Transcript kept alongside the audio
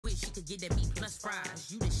get that B plus fries.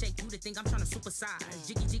 You the shake, you the think I'm trying to supersize.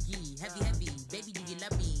 Jiggy, jiggy, heavy, heavy. Baby, do you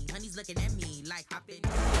love me? Honey's looking at me like hopping.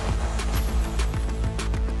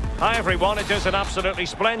 Hi everyone, it is an absolutely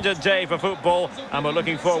splendid day for football and we're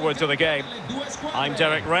looking forward to the game. I'm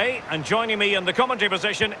Derek Ray and joining me in the commentary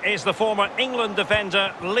position is the former England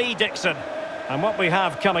defender Lee Dixon. And what we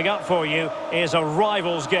have coming up for you is a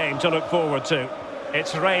rivals game to look forward to.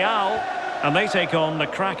 It's Real and they take on the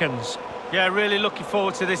Krakens. Yeah, really looking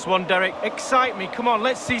forward to this one, Derek. Excite me, come on,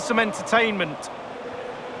 let's see some entertainment.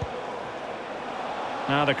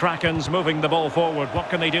 Now the Krakens moving the ball forward, what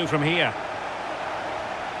can they do from here?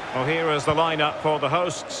 Well, here is the lineup for the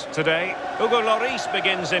hosts today. Hugo Lloris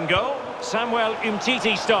begins in goal. Samuel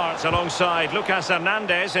Umtiti starts alongside Lucas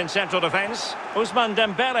Hernandez in central defence. Ousmane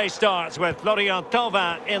Dembele starts with Florian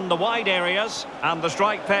Thauvin in the wide areas. And the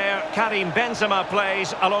strike pair, Karim Benzema,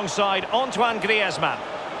 plays alongside Antoine Griezmann.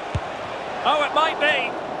 Oh, it might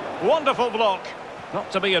be. Wonderful block. Not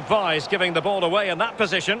to be advised giving the ball away in that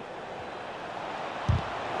position.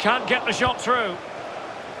 Can't get the shot through.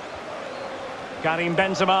 Karim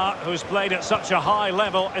Benzema, who's played at such a high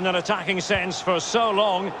level in an attacking sense for so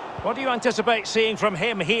long. What do you anticipate seeing from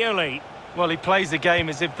him here, Lee? Well, he plays the game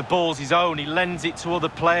as if the ball's his own. He lends it to other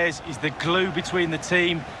players. He's the glue between the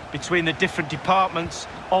team, between the different departments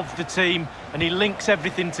of the team, and he links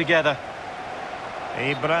everything together.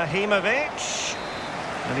 Ibrahimovic.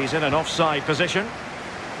 And he's in an offside position.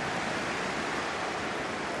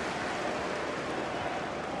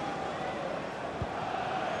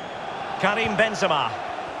 Karim Benzema.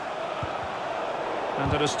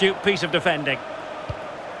 And an astute piece of defending.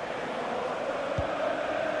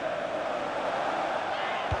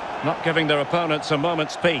 Not giving their opponents a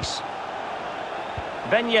moment's peace.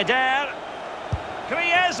 Ben Yedder.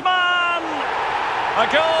 Griezmann! A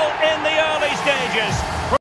goal in the early stages.